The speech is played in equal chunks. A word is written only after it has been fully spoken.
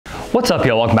What's up,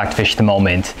 y'all? Welcome back to Fish at the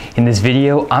Moment. In this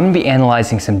video, I'm going to be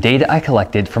analyzing some data I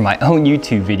collected from my own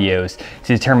YouTube videos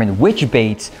to determine which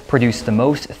baits produce the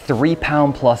most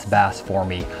 3-pound plus bass for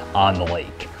me on the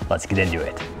lake. Let's get into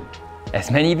it. As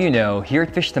many of you know, here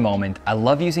at Fish at the Moment, I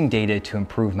love using data to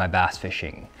improve my bass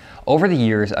fishing. Over the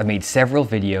years, I've made several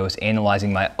videos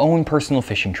analyzing my own personal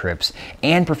fishing trips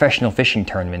and professional fishing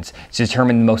tournaments to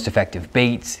determine the most effective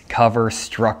baits, cover,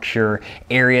 structure,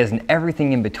 areas, and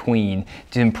everything in between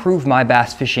to improve my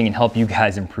bass fishing and help you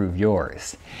guys improve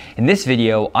yours. In this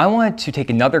video, I wanted to take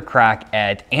another crack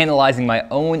at analyzing my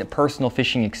own personal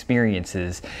fishing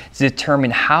experiences to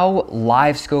determine how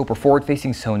live scope or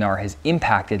forward-facing sonar has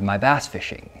impacted my bass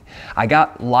fishing. I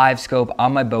got live scope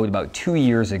on my boat about 2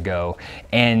 years ago,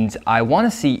 and I want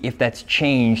to see if that's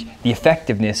changed the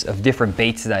effectiveness of different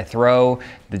baits that I throw,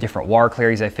 the different water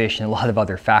clarities I fish, and a lot of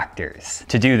other factors.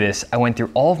 To do this, I went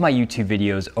through all of my YouTube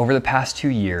videos over the past 2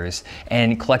 years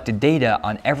and collected data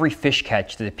on every fish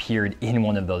catch that appeared in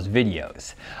one of those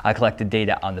videos. I collected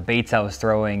data on the baits I was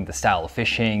throwing, the style of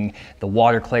fishing, the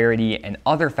water clarity, and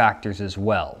other factors as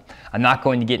well. I'm not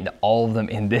going to get into all of them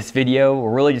in this video.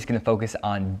 We're really just going to focus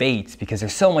on baits because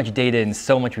there's so much data and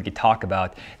so much we could talk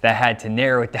about that I had to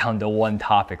narrow it down to one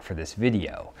topic for this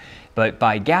video. But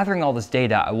by gathering all this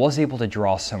data, I was able to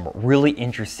draw some really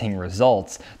interesting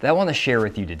results that I want to share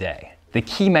with you today. The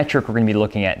key metric we're going to be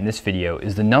looking at in this video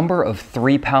is the number of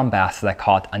 3-pound bass that I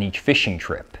caught on each fishing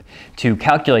trip. To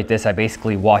calculate this, I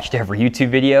basically watched every YouTube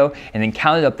video and then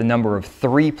counted up the number of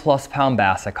 3+ pound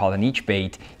bass I caught on each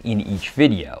bait in each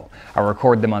video. I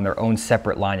recorded them on their own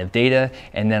separate line of data,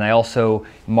 and then I also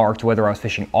marked whether I was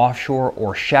fishing offshore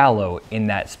or shallow in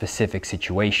that specific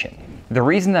situation. The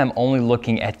reason that I'm only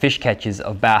looking at fish catches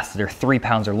of bass that are 3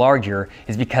 pounds or larger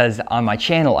is because on my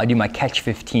channel I do my Catch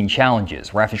 15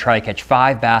 challenges, where I have to try to catch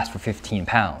 5 bass for 15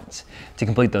 pounds. To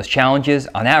complete those challenges,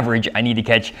 on average, I need to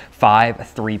catch 5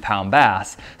 3-pound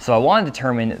bass. So I want to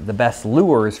determine the best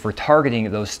lures for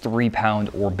targeting those 3-pound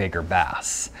or bigger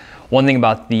bass. One thing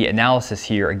about the analysis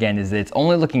here, again, is that it's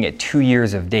only looking at 2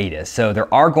 years of data. So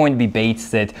there are going to be baits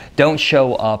that don't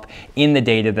show up in the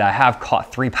data that I have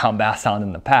caught 3-pound bass on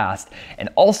in the past. And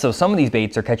also, some of these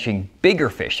baits are catching bigger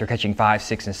fish. They're catching 5,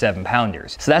 6, and 7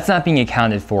 pounders. So that's not being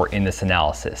accounted for in this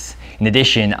analysis. In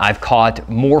addition, I've caught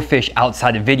more fish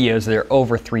outside of videos that are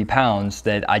over 3 pounds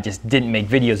that I just didn't make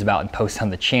videos about and post on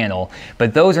the channel.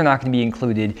 But those are not going to be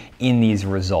included in these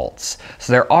results.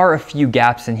 So there are a few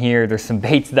gaps in here. There's some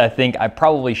baits that I think I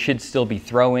probably should still be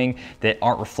throwing that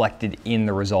aren't reflected in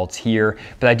the results here,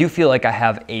 but I do feel like I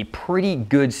have a pretty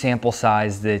good sample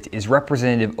size that is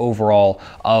representative overall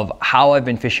of how I've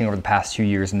been fishing over the past 2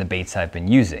 years and the baits I've been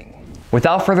using.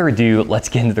 Without further ado, let's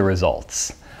get into the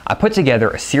results. I put together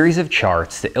a series of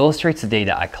charts that illustrates the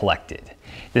data I collected.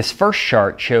 This first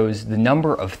chart shows the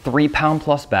number of 3-pound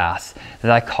plus bass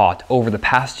that I caught over the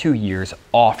past 2 years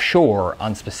offshore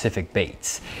on specific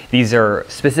baits. These are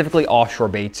specifically offshore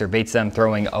baits, or baits that I'm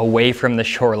throwing away from the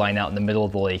shoreline out in the middle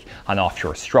of the lake on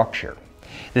offshore structure.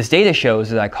 This data shows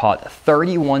that I caught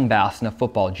 31 bass in a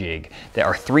football jig that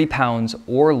are 3 pounds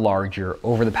or larger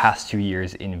over the past 2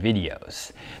 years in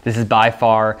videos. This is by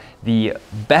far the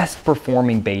best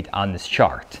performing bait on this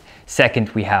chart. Second,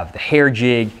 we have the hair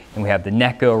jig, and we have the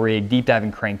Neko rig, deep diving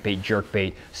crankbait,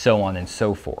 jerkbait, so on and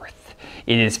so forth.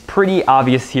 It is pretty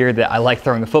obvious here that I like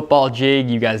throwing the football jig.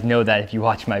 You guys know that if you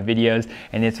watch my videos,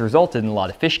 and it's resulted in a lot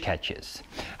of fish catches.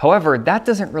 However, that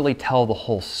doesn't really tell the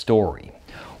whole story.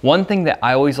 One thing that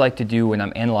I always like to do when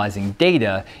I'm analyzing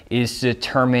data is to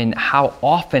determine how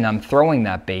often I'm throwing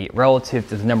that bait relative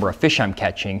to the number of fish I'm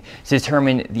catching to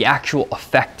determine the actual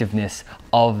effectiveness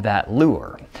of that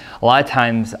lure. A lot of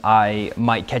times I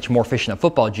might catch more fish in a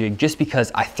football jig just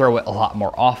because I throw it a lot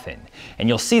more often. And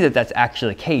you'll see that that's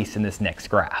actually the case in this next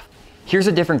graph. Here's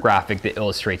a different graphic that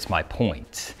illustrates my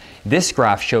point. This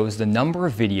graph shows the number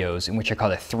of videos in which I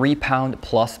caught a 3-pound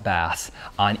plus bass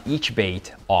on each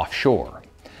bait offshore.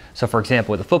 So for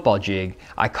example, with a football jig,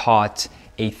 I caught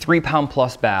a 3-pound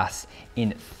plus bass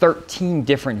in 13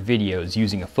 different videos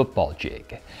using a football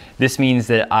jig. This means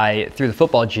that I threw the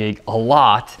football jig a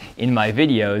lot in my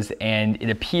videos, and it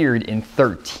appeared in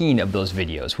 13 of those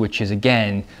videos, which is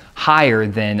again higher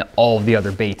than all of the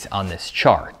other baits on this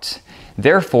chart.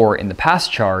 Therefore, in the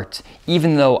past chart,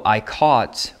 even though I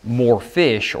caught more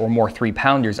fish or more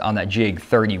 3-pounders on that jig,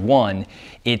 31,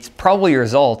 it's probably a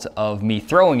result of me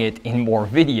throwing it in more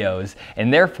videos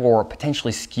and therefore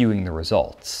potentially skewing the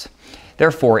results.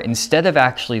 Therefore, instead of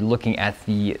actually looking at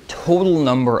the total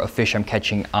number of fish I'm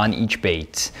catching on each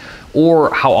bait,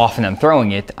 or how often I'm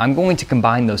throwing it, I'm going to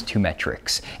combine those two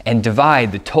metrics and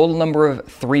divide the total number of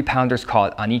 3-pounders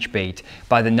caught on each bait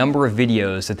by the number of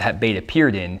videos that that bait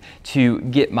appeared in to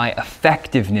get my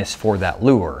effectiveness for that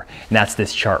lure. And that's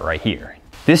this chart right here.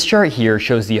 This chart here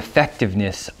shows the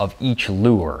effectiveness of each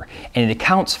lure, and it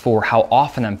accounts for how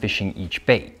often I'm fishing each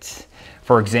bait.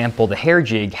 For example, the hair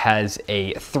jig has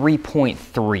a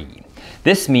 3.3.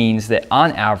 This means that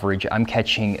on average, I'm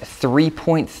catching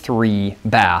 3.3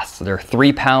 bass. So they're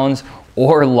 3 pounds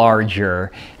or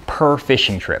larger per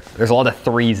fishing trip. There's a lot of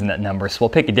threes in that number, so we'll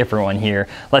pick a different one here.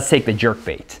 Let's take the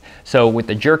jerkbait. So with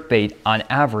the jerkbait, on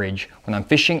average, when I'm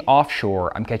fishing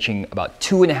offshore, I'm catching about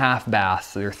 2.5 bass.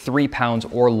 So they're 3 pounds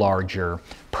or larger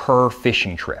per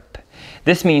fishing trip.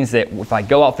 This means that if I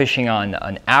go out fishing on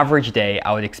an average day,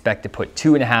 I would expect to put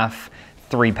 2.5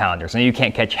 3-pounders. Now you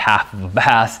can't catch half of a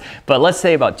bass, but let's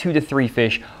say about 2 to 3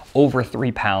 fish over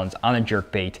 3 pounds on a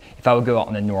jerkbait if I would go out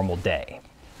on a normal day.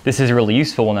 This is really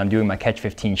useful when I'm doing my Catch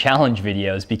 15 challenge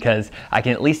videos because I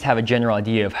can at least have a general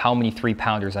idea of how many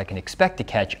 3-pounders I can expect to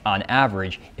catch on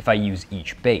average if I use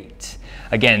each bait.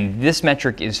 Again, this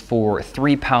metric is for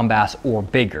 3-pound bass or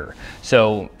bigger.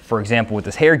 So for example, with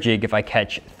this hair jig, if I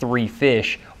catch 3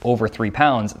 fish over 3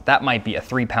 pounds, that might be a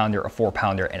 3-pounder, a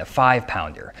 4-pounder, and a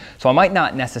 5-pounder. So I might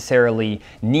not necessarily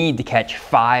need to catch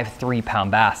 5 3-pound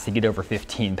bass to get over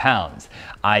 15 pounds.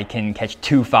 I can catch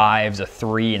 2 5s, a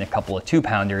 3, and a couple of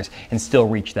 2-pounders and still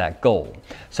reach that goal.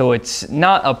 So it's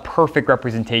not a perfect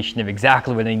representation of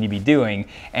exactly what I need to be doing,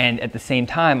 and at the same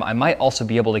time, I might also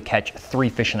be able to catch 3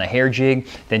 fish on a hair jig,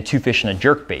 then 2 fish on a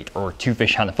jerkbait, or 2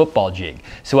 fish on a football jig.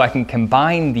 So I can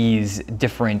combine these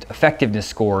different effectiveness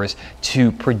scores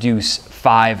to produce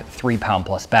 5 3-pound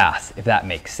plus bass, if that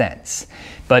makes sense.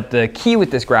 But the key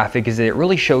with this graphic is that it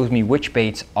really shows me which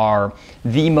baits are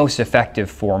the most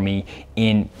effective for me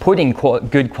in putting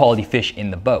good quality fish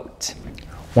in the boat.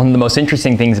 One of the most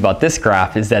interesting things about this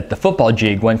graph is that the football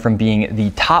jig went from being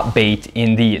the top bait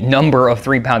in the number of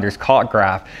 3-pounders caught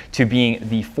graph to being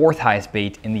the 4th highest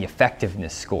bait in the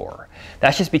effectiveness score.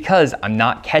 That's just because I'm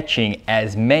not catching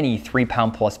as many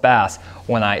 3-pound plus bass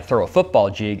when I throw a football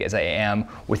jig as I am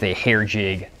with a hair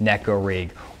jig, Neko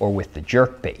rig, or with the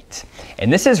jerkbait.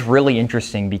 And this is really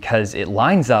interesting because it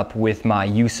lines up with my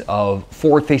use of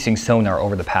forward-facing sonar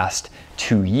over the past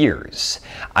 2 years.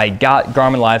 I got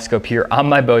Garmin LiveScope here on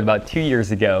my boat about 2 years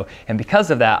ago, and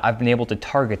because of that, I've been able to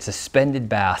target suspended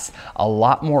bass a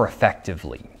lot more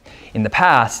effectively. In the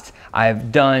past,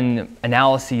 I've done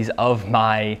analyses of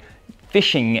my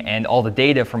fishing and all the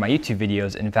data from my YouTube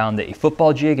videos and found that a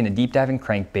football jig and a deep diving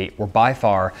crankbait were by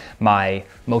far my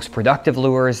most productive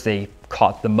lures. They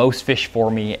caught the most fish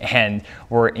for me and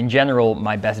were in general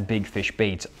my best big fish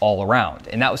baits all around.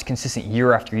 And that was consistent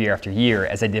year after year after year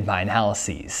as I did my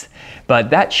analyses. But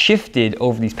that shifted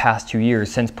over these past 2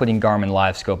 years since putting Garmin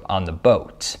LiveScope on the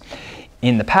boat.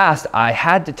 In the past, I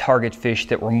had to target fish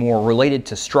that were more related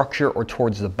to structure or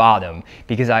towards the bottom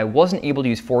because I wasn't able to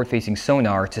use forward-facing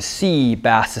sonar to see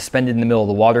bass suspended in the middle of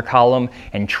the water column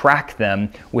and track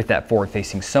them with that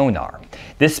forward-facing sonar.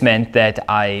 This meant that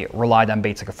I relied on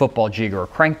baits like a football jig or a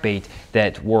crankbait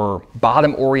that were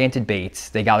bottom-oriented baits.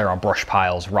 They got around brush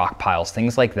piles, rock piles,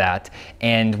 things like that.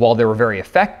 And while they were very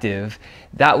effective,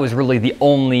 that was really the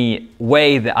only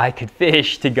way that I could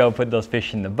fish to go put those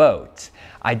fish in the boat.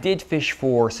 I did fish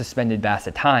for suspended bass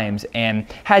at times and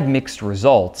had mixed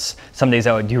results. Some days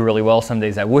I would do really well, some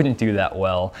days I wouldn't do that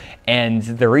well. And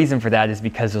the reason for that is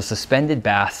because those suspended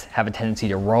bass have a tendency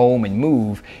to roam and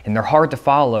move, and they're hard to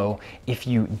follow if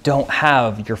you don't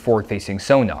have your forward-facing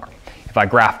sonar. If I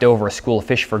graphed over a school of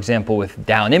fish, for example, with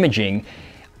down imaging,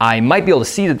 I might be able to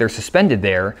see that they're suspended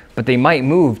there, but they might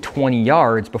move 20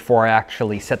 yards before I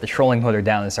actually set the trolling motor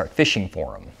down and start fishing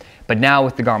for them. But now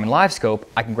with the Garmin LiveScope,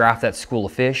 I can graph that school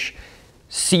of fish,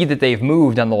 see that they've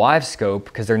moved on the LiveScope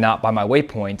because they're not by my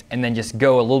waypoint, and then just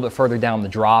go a little bit further down the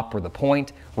drop or the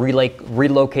point,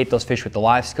 relocate those fish with the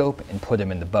LiveScope, and put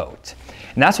them in the boat.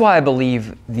 And that's why I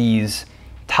believe these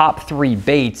top 3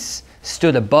 baits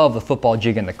stood above the football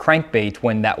jig and the crankbait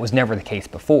when that was never the case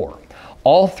before.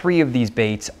 All 3 of these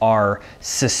baits are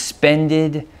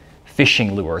suspended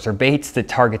fishing lures, or baits that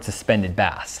target suspended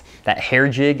bass. That hair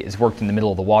jig is worked in the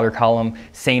middle of the water column.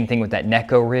 Same thing with that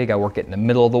Neko rig, I work it in the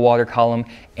middle of the water column,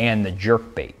 and the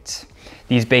jerkbait.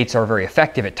 These baits are very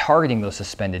effective at targeting those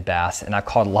suspended bass, and I've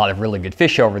caught a lot of really good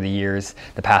fish over the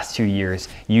past 2 years,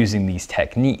 using these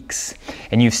techniques.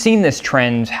 And you've seen this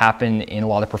trend happen in a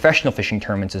lot of professional fishing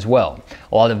tournaments as well.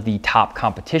 A lot of the top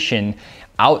competition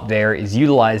out there is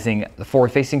utilizing the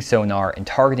forward-facing sonar and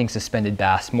targeting suspended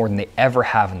bass more than they ever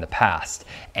have in the past.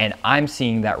 And I'm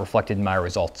seeing that reflected in my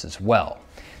results as well.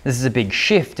 This is a big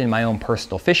shift in my own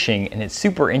personal fishing, and it's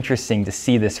super interesting to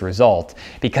see this result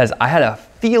because I had a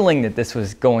feeling that this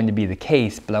was going to be the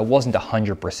case, but I wasn't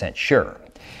 100% sure.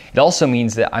 It also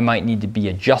means that I might need to be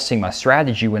adjusting my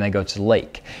strategy when I go to the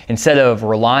lake. Instead of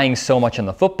relying so much on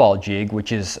the football jig,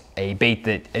 which is a bait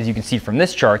that, as you can see from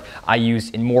this chart, I use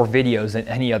in more videos than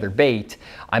any other bait,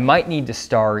 I might need to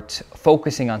start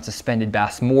focusing on suspended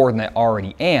bass more than I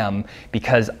already am,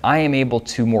 because I am able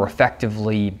to more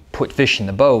effectively put fish in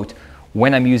the boat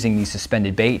when I'm using these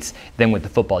suspended baits than with the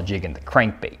football jig and the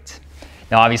crankbait.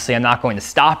 Now, obviously, I'm not going to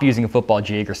stop using a football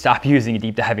jig or stop using a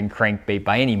deep diving crankbait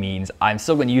by any means. I'm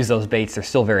still going to use those baits. They're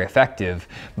still very effective,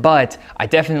 but I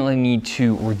definitely need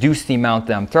to reduce the amount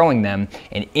that I'm throwing them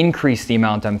and increase the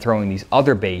amount I'm throwing these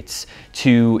other baits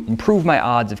to improve my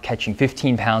odds of catching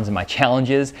 15 pounds in my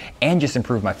challenges and just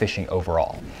improve my fishing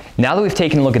overall. Now that we've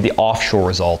taken a look at the offshore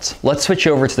results, let's switch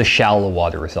over to the shallow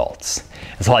water results.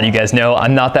 As a lot of you guys know,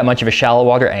 I'm not that much of a shallow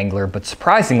water angler, but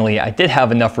surprisingly, I did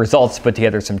have enough results to put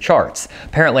together some charts.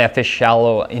 Apparently, I fish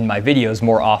shallow in my videos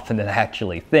more often than I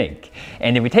actually think.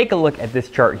 And if we take a look at this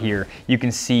chart here, you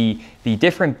can see the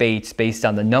different baits based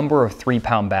on the number of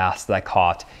 3-pound bass that I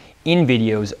caught in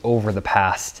videos over the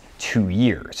past 2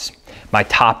 years. My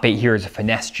top bait here is a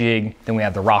Finesse jig, then we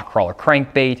have the rock crawler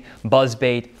crankbait,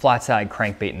 buzzbait, flat side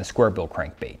crankbait, and the Squarebill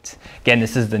crankbait. Again,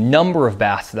 this is the number of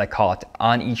bass that I caught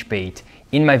on each bait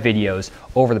in my videos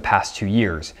over the past 2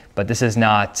 years, but this is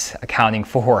not accounting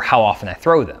for how often I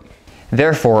throw them.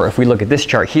 Therefore, if we look at this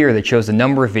chart here that shows the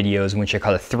number of videos in which I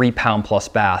caught a 3-pound plus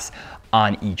bass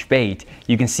on each bait,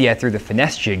 you can see I threw the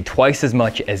Finesse jig twice as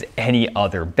much as any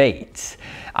other bait.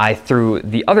 I threw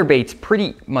the other baits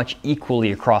pretty much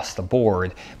equally across the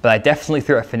board, but I definitely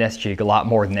threw a Finesse jig a lot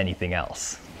more than anything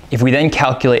else. If we then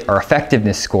calculate our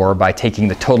effectiveness score by taking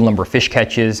the total number of fish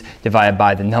catches divided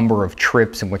by the number of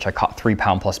trips in which I caught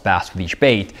 3-pound plus bass with each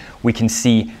bait, we can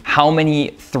see how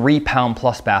many 3-pound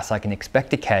plus bass I can expect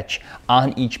to catch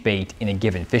on each bait in a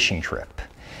given fishing trip.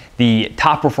 The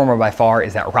top performer by far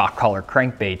is that rock crawler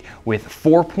crankbait with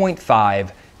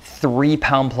 4.5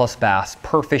 3-pound plus bass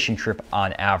per fishing trip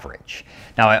on average.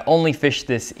 Now, I only fished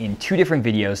this in 2 different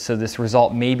videos, so this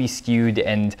result may be skewed,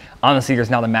 and honestly, there's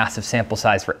not a massive sample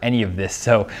size for any of this,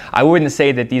 so I wouldn't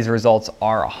say that these results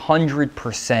are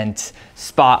 100%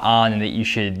 spot on and that you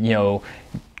should,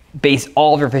 base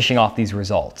all of your fishing off these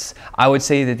results. I would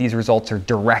say that these results are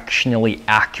directionally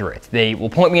accurate. They will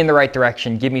point me in the right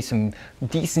direction, give me some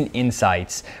decent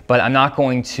insights, but I'm not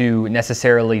going to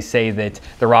necessarily say that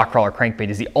the rock crawler crankbait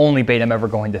is the only bait I'm ever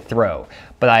going to throw.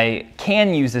 But I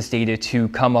can use this data to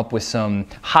come up with some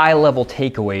high-level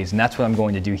takeaways, and that's what I'm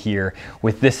going to do here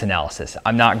with this analysis.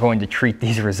 I'm not going to treat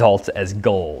these results as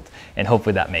gold, and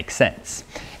hopefully that makes sense.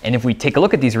 And if we take a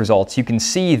look at these results, you can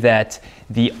see that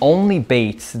the only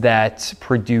baits that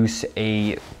produce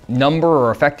a number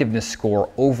or effectiveness score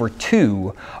over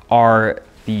 2 are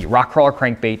the rock crawler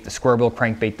crankbait, the Squarebill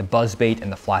crankbait, the buzzbait,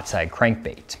 and the flat side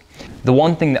crankbait. The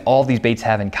one thing that all these baits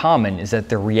have in common is that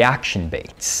they're reaction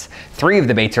baits. 3 of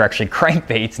the baits are actually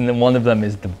crankbaits, and then 1 of them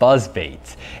is the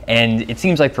buzzbait. And it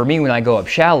seems like for me, when I go up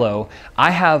shallow, I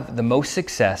have the most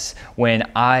success when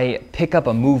I pick up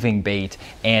a moving bait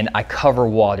and I cover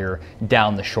water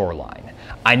down the shoreline.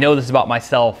 I know this about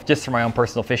myself just from my own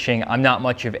personal fishing. I'm not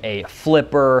much of a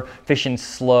flipper, fishing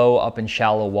slow up in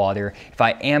shallow water. If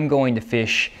I am going to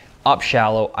fish up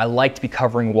shallow, I like to be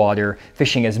covering water,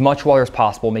 fishing as much water as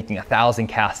possible, making 1,000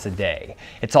 casts a day.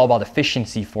 It's all about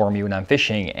efficiency for me when I'm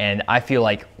fishing, and I feel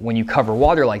like when you cover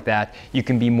water like that, you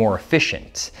can be more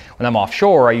efficient. When I'm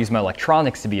offshore, I use my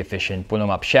electronics to be efficient, but when I'm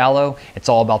up shallow, it's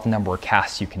all about the number of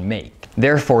casts you can make.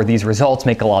 Therefore, these results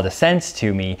make a lot of sense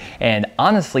to me, and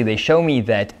honestly, they show me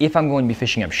that if I'm going to be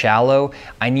fishing up shallow,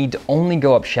 I need to only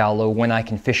go up shallow when I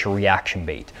can fish a reaction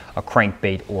bait, a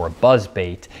crankbait or a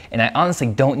buzzbait, and I honestly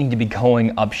don't need to be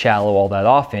going up shallow all that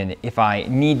often if I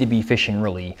need to be fishing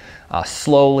really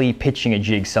slowly, pitching a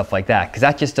jig, stuff like that, because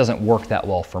that just doesn't work that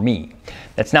well for me.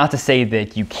 That's not to say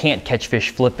that you can't catch fish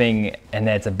flipping and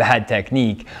that it's a bad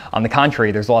technique. On the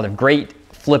contrary, there's a lot of great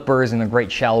flippers and the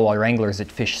great shallow water anglers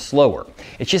that fish slower.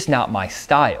 It's just not my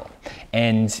style.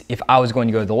 And if I was going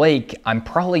to go to the lake, I'm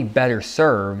probably better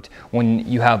served when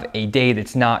you have a day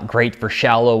that's not great for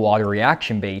shallow water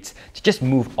reaction baits to just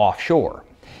move offshore.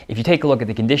 if you take a look at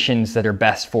the conditions that are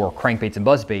best for crankbaits and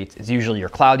buzzbaits, it's usually your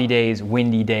cloudy days,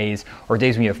 windy days, or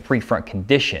days when you have pre-front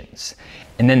conditions.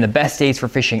 And then the best days for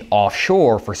fishing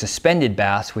offshore for suspended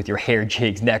bass with your hair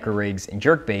jigs, Neko rigs, and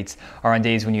jerkbaits are on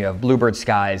days when you have bluebird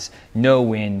skies, no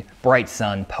wind, bright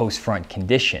sun, post-front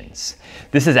conditions.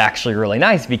 This is actually really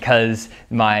nice because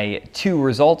my two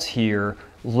results here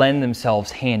lend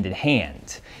themselves hand in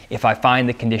hand. If I find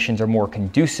the conditions are more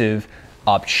conducive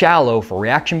up shallow for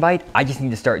reaction bite, I just need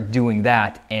to start doing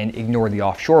that and ignore the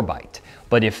offshore bite.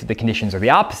 But if the conditions are the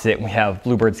opposite, we have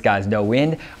bluebird skies, no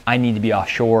wind, I need to be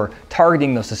offshore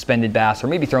targeting those suspended bass, or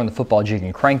maybe throwing the football jig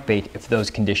and crankbait if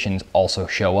those conditions also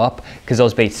show up, because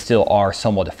those baits still are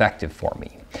somewhat effective for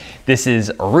me. This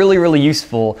is really, really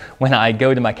useful when I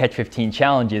go to my Catch 15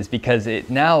 challenges, because it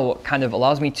now kind of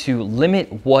allows me to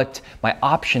limit what my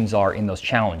options are in those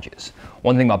challenges.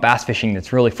 One thing about bass fishing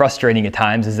that's really frustrating at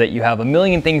times is that you have a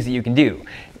million things that you can do.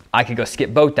 I could go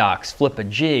skip boat docks, flip a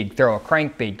jig, throw a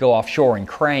crankbait, go offshore and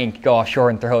crank, go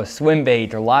offshore and throw a swim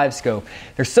bait or live scope.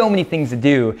 There's so many things to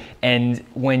do, and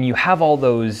when you have all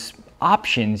those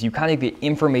options, you kind of get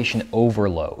information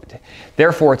overload.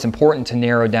 Therefore, it's important to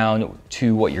narrow down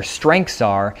to what your strengths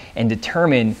are and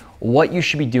determine what you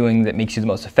should be doing that makes you the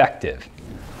most effective.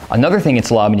 Another thing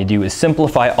it's allowed me to do is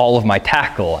simplify all of my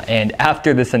tackle, and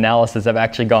after this analysis I've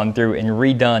actually gone through and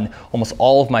redone almost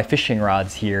all of my fishing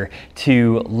rods here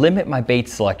to limit my bait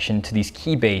selection to these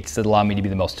key baits that allow me to be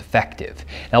the most effective.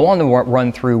 Now I wanted to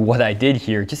run through what I did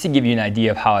here just to give you an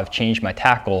idea of how I've changed my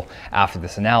tackle after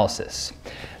this analysis.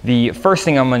 The first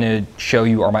thing I'm going to show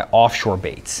you are my offshore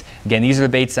baits. Again, these are the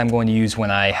baits I'm going to use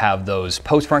when I have those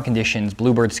post-front conditions,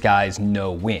 bluebird skies,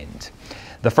 no wind.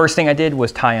 The first thing I did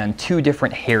was tie on two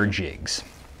different hair jigs.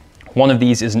 One of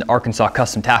these is an Arkansas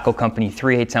Custom Tackle Company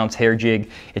 3/8 ounce hair jig.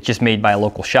 It's just made by a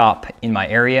local shop in my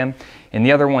area. And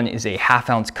the other one is a 1/2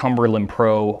 ounce Cumberland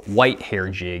Pro white hair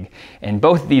jig. And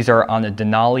both of these are on a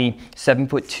Denali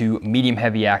 7'2" medium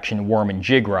heavy action worm and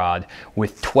jig rod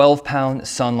with 12-pound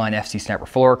Sunline FC Sniper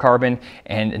fluorocarbon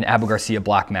and an Abu Garcia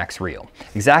Black Max reel.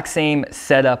 Exact same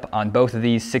setup on both of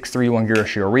these, 631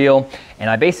 Gurashiro reel. And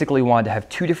I basically wanted to have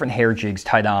two different hair jigs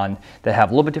tied on that have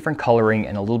a little bit different coloring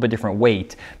and a little bit different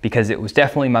weight, because it was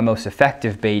definitely my most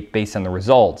effective bait based on the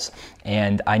results.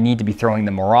 And I need to be throwing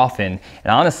them more often.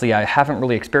 And honestly, I haven't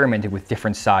really experimented with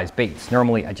different size baits.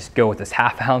 Normally I just go with this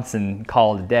 1/2 ounce and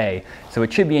call it a day. So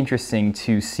it should be interesting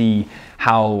to see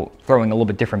how throwing a little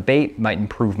bit different bait might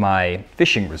improve my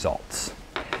fishing results.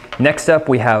 Next up,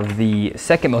 we have the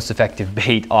second most effective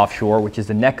bait offshore, which is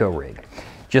the Neko rig.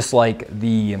 Just like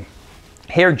the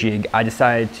hair jig, I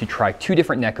decided to try two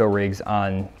different Neko rigs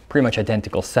on pretty much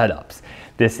identical setups.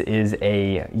 This is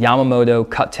a Yamamoto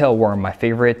cut tail worm, my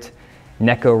favorite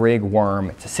Neko rig worm.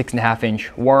 It's a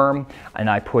 6.5-inch worm, and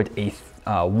I put a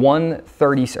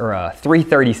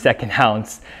 3/32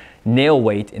 ounce nail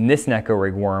weight in this Neko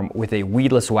rig worm with a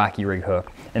weedless wacky rig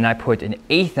hook, and I put an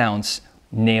 1/8 ounce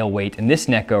nail weight in this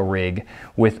Neko rig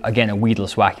with, again, a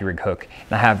weedless wacky rig hook.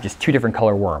 And I have just two different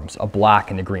color worms, a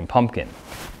black and a green pumpkin.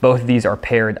 Both of these are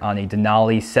paired on a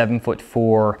Denali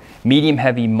 7'4" medium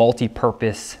heavy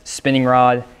multi-purpose spinning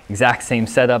rod. Exact same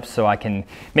setup, so I can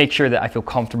make sure that I feel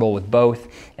comfortable with both.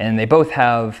 And they both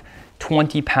have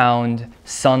 20-pound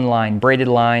Sunline braided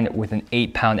line with an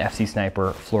 8-pound FC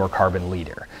Sniper fluorocarbon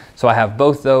leader. So I have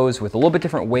both those with a little bit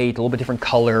different weight, a little bit different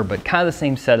color, but kind of the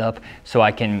same setup, so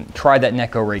I can try that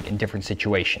Neko rig in different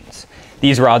situations.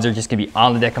 These rods are just gonna be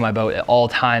on the deck of my boat at all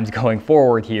times going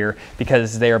forward here,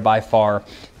 because they are by far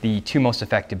the two most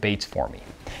effective baits for me.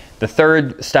 The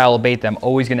third style of bait that I'm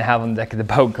always gonna have on the deck of the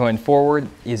boat going forward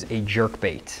is a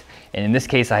jerkbait. And in this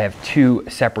case, I have two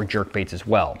separate jerkbaits as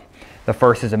well. The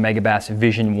first is a Megabass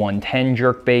Vision 110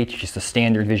 jerkbait, just a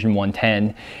standard Vision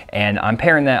 110. And I'm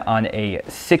pairing that on a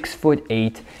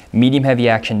 6'8" medium heavy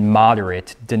action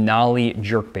moderate Denali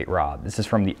jerkbait rod. This is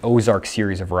from the Ozark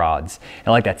series of rods. And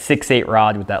I like that 6'8"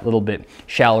 rod with that little bit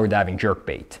shallower diving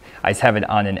jerkbait. I just have it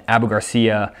on an Abu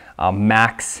Garcia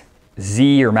Max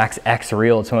Z or Max X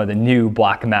reel. It's one of the new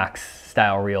Black Max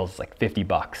style reels, like 50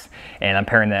 bucks. And I'm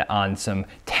pairing that on some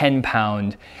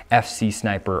 10-pound FC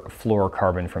Sniper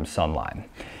fluorocarbon from Sunline.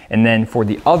 And then for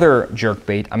the other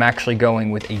jerkbait, I'm actually going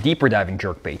with a deeper diving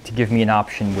jerkbait to give me an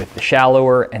option with the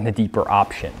shallower and the deeper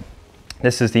option.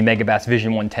 This is the Megabass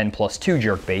Vision 110 Plus 2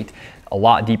 jerkbait, a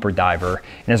lot deeper diver.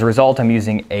 And as a result, I'm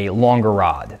using a longer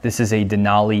rod. This is a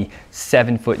Denali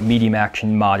 7-foot medium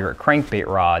action moderate crankbait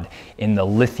rod in the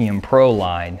Lithium Pro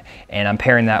line. And I'm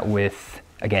pairing that with,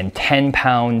 again,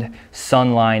 10-pound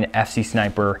Sunline FC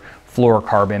Sniper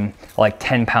Fluorocarbon, like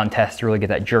 10-pound test to really get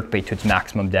that jerkbait to its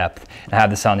maximum depth. And I have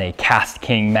this on a Cast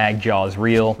King Mag Jaws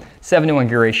reel, 7-to-1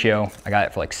 gear ratio. I got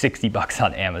it for like 60 bucks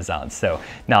on Amazon, so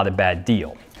not a bad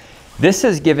deal. This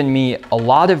has given me a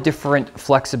lot of different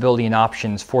flexibility and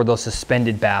options for those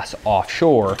suspended bass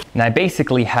offshore. And I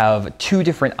basically have 2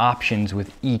 different options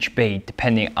with each bait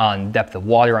depending on depth of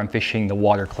water I'm fishing, the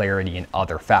water clarity, and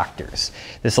other factors.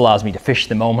 This allows me to fish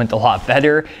the moment a lot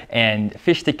better and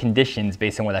fish the conditions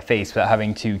based on what I face without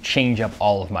having to change up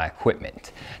all of my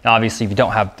equipment. Now obviously if you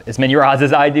don't have as many rods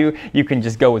as I do, you can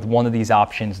just go with one of these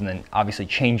options and then obviously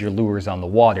change your lures on the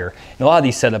water. And a lot of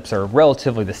these setups are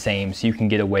relatively the same, so you can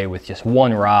get away with just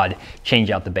one rod,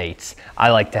 change out the baits. I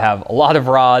like to have a lot of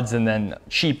rods and then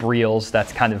cheap reels.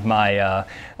 That's kind of my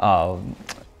MO.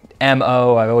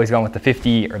 I've always gone with the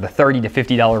 $30 to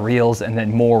 $50 reels and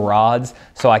then more rods,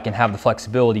 so I can have the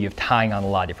flexibility of tying on a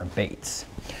lot of different baits.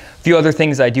 A few other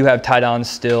things I do have tied on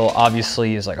still,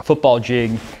 obviously, is like a football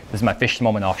jig. This is my Fish the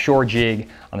Moment offshore jig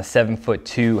on a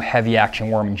 7'2" heavy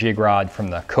action worm and jig rod from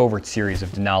the Kovert series of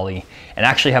Denali. And I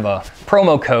actually have a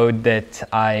promo code that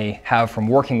I have from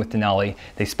working with Denali.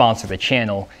 They sponsor the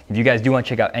channel. If you guys do want to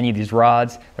check out any of these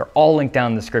rods, they're all linked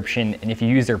down in the description. And if you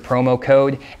use their promo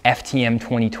code,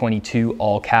 FTM2022,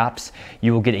 all caps,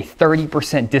 you will get a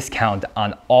 30% discount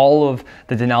on all of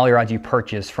the Denali rods you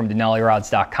purchase from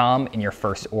denalirods.com in your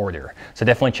first order. So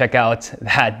definitely check out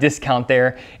that discount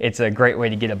there. It's a great way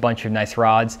to get a bunch of nice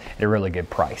rods at a really good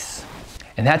price.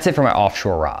 And that's it for my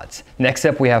offshore rods. Next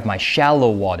up, we have my shallow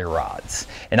water rods.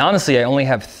 And honestly, I only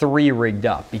have 3 rigged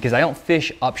up because I don't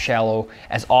fish up shallow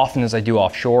as often as I do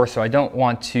offshore, so I don't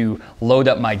want to load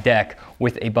up my deck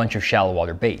with a bunch of shallow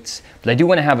water baits. But I do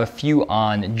want to have a few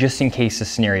on just in case the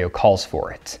scenario calls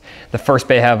for it. The first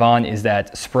bait I have on is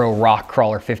that Spro Rock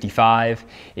Crawler 55.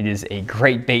 It is a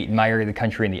great bait in my area of the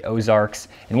country in the Ozarks.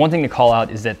 And one thing to call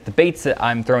out is that the baits that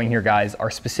I'm throwing here, guys,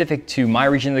 are specific to my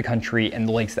region of the country and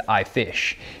the lakes that I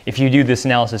fish. If you do this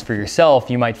analysis for yourself,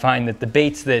 you might find that the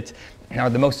baits that are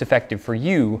the most effective for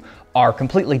you are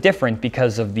completely different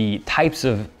because of the types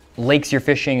of lakes you're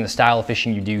fishing, the style of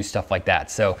fishing you do, stuff like that.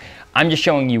 So I'm just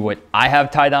showing you what I have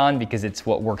tied on because it's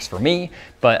what works for me.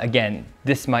 But again,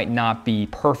 this might not be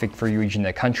perfect for your region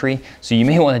of the country, so you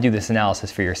may want to do this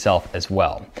analysis for yourself as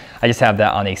well. I just have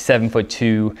that on a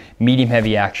 7'2" medium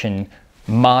heavy action,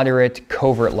 moderate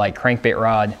covert light crankbait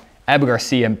rod, Abu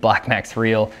Garcia Black Max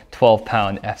reel,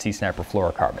 12-pound FC Sniper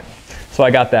fluorocarbon. So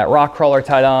I got that rock crawler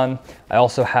tied on. I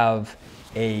also have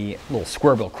a little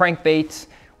Squarebill crankbait,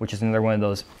 which is another one of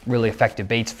those really effective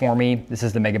baits for me. This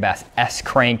is the Megabass S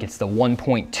crank. It's the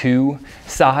 1.2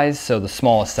 size, so the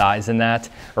smallest size in that.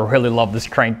 I really love this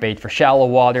crankbait for shallow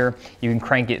water. You can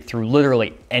crank it through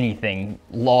literally anything,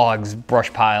 logs,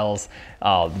 brush piles,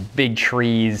 big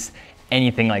trees,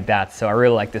 anything like that. So I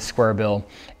really like this Squarebill,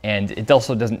 and it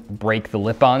also doesn't break the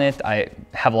lip on it. I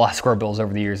have a lot of Squarebills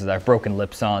over the years that I've broken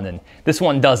lips on, and this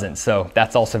one doesn't, so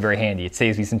that's also very handy. It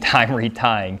saves me some time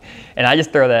retying. And I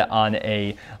just throw that on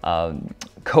a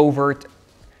Covert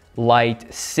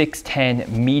light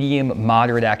 610 medium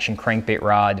moderate action crankbait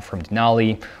rod from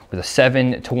Denali with a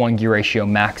 7-to-1 gear ratio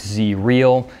max Z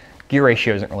reel. Gear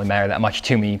ratio doesn't really matter that much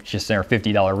to me, it's just their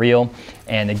 $50 reel.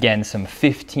 And again, some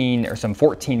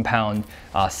 14-pound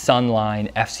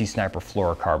Sunline FC Sniper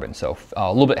fluorocarbon. So a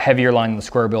little bit heavier line than the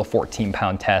Squarebill,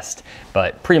 14-pound test,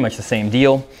 but pretty much the same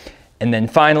deal. And then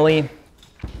finally,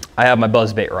 I have my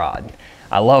Buzzbait rod.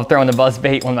 I love throwing the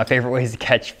Buzzbait, one of my favorite ways to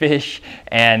catch fish.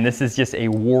 And this is just a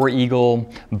War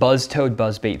Eagle Buzz Toad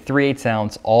Buzzbait, 3/8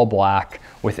 ounce, all black,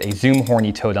 with a Zoom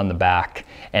horny toad on the back.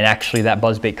 And actually that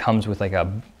Buzzbait comes with like a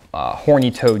horny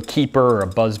toad keeper or a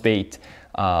Buzzbait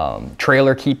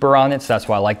trailer keeper on it, so that's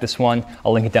why I like this one.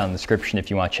 I'll link it down in the description if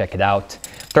you want to check it out.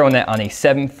 Throwing that on a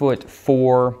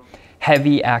 7'4"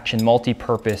 heavy action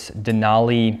multi-purpose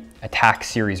Denali AttaX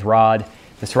series rod.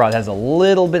 This rod has a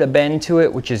little bit of bend to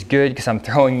it, which is good because I'm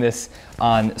throwing this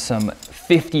on some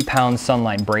 50-pound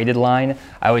Sunline braided line.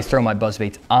 I always throw my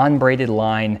Buzzbaits on braided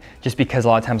line just because a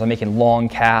lot of times I'm making long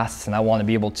casts and I want to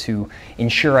be able to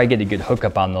ensure I get a good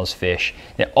hookup on those fish.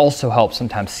 And it also helps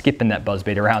sometimes skipping that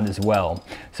Buzzbait around as well.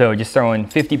 So just throwing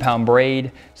 50-pound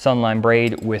braid, Sunline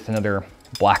braid with another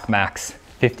Black Max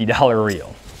 $50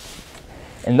 reel.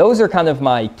 And those are kind of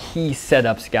my key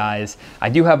setups, guys. I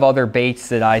do have other baits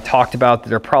that I talked about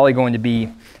that are probably going to be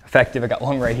effective. I got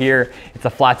one right here. It's a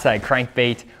flat side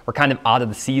crankbait. We're kind of out of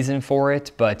the season for it,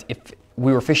 but if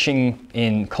we were fishing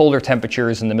in colder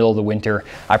temperatures in the middle of the winter,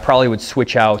 I probably would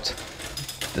switch out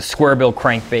the Squarebill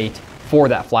crankbait for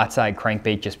that flat side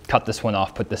crankbait. Just cut this one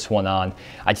off, put this one on.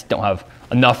 I just don't have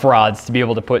enough rods to be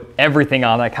able to put everything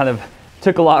on. I kind of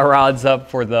took a lot of rods up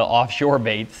for the offshore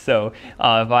baits, so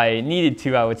if I needed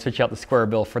to, I would switch out the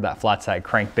Squarebill for that flat side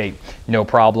crankbait, no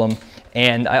problem.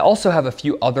 And I also have a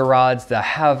few other rods that I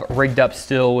have rigged up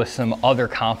still with some other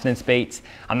confidence baits.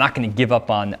 I'm not gonna give up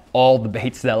on all the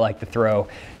baits that I like to throw.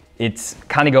 It's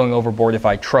kind of going overboard if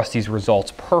I trust these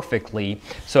results perfectly.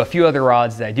 So a few other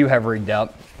rods that I do have rigged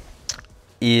up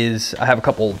is I have a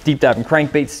couple deep diving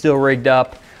crankbaits still rigged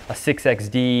up, a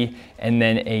 6XD, and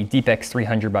then a Deep X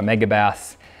 300 by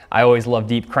Megabass. I always love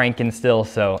deep cranking still,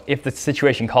 so if the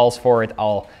situation calls for it,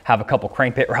 I'll have a couple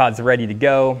crankbait rods ready to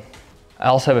go. I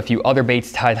also have a few other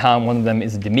baits tied on. One of them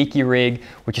is a Denali rig,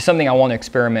 which is something I want to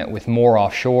experiment with more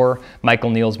offshore. Michael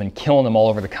Neal's been killing them all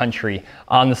over the country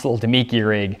on this little Denali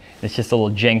rig. It's just a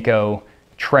little Jenko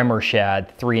tremor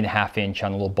shad, 3.5 inch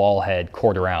on a little ball head,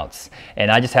 1/4 ounce.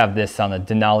 And I just have this on a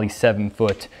Denali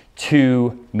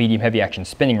 7'2" medium heavy action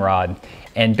spinning rod.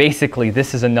 And basically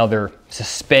this is another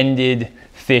suspended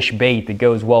fish bait that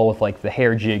goes well with like the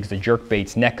hair jigs, the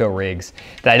Jerkbaits, Neko rigs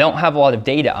that I don't have a lot of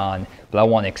data on, but I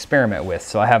want to experiment with.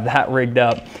 So I have that rigged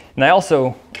up. And I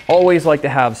also always like to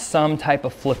have some type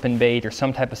of flipping bait or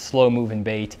some type of slow moving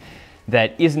bait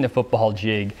that isn't a football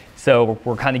jig. So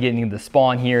we're kind of getting into the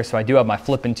spawn here. So I do have my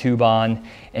flipping tube on.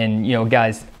 And you know,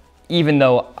 guys, even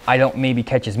though I don't maybe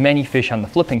catch as many fish on the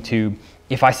flipping tube,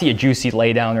 if I see a juicy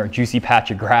laydown or a juicy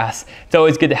patch of grass, it's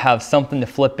always good to have something to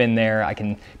flip in there. I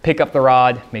can pick up the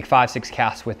rod, make 5-6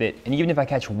 casts with it, and even if I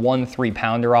catch 1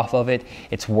 3-pounder off of it,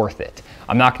 it's worth it.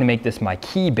 I'm not gonna make this my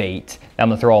key bait that I'm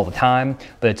gonna throw all the time,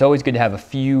 but it's always good to have a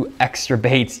few extra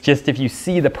baits, just if you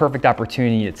see the perfect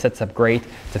opportunity, it sets up great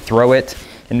to throw it.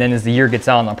 And then as the year gets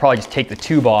on, I'll probably just take the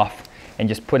tube off and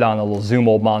just put on a little Zoom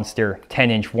Old Monster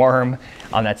 10-inch worm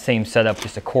on that same setup,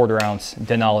 just a 1/4 ounce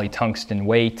Denali tungsten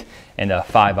weight and a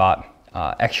 5/0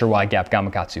 extra wide gap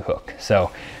Gamakatsu hook. So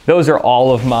those are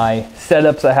all of my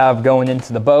setups I have going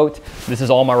into the boat. This is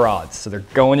all my rods. So they're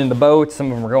going in the boat, some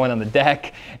of them are going on the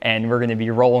deck, and we're gonna be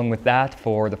rolling with that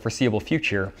for the foreseeable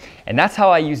future. And that's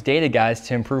how I use data, guys,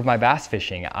 to improve my bass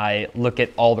fishing. I look at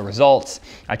all the results,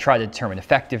 I try to determine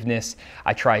effectiveness,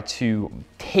 I try to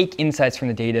take insights from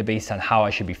the data based on how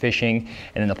I should be fishing,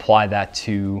 and then apply that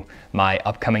to my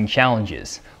upcoming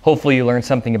challenges. Hopefully you learned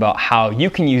something about how you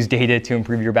can use data to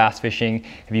improve your bass fishing.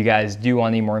 If you guys do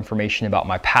want any more information about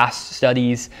my past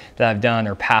studies that I've done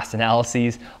or past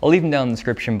analyses, I'll leave them down in the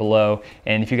description below.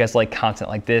 And if you guys like content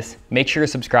like this, make sure to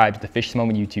subscribe to the Fish the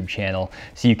Moment YouTube channel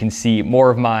so you can see more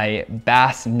of my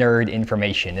bass nerd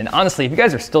information. And honestly, if you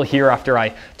guys are still here after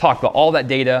I talked about all that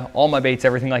data, all my baits,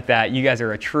 everything like that, you guys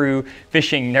are a true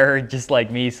fishing nerd just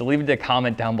like me. So leave it a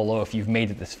comment down below if you've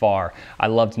made it this far. I'd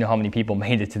love to know how many people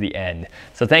made it to the end.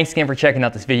 So thanks again for checking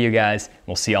out this video, guys.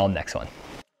 We'll see y'all in the next one.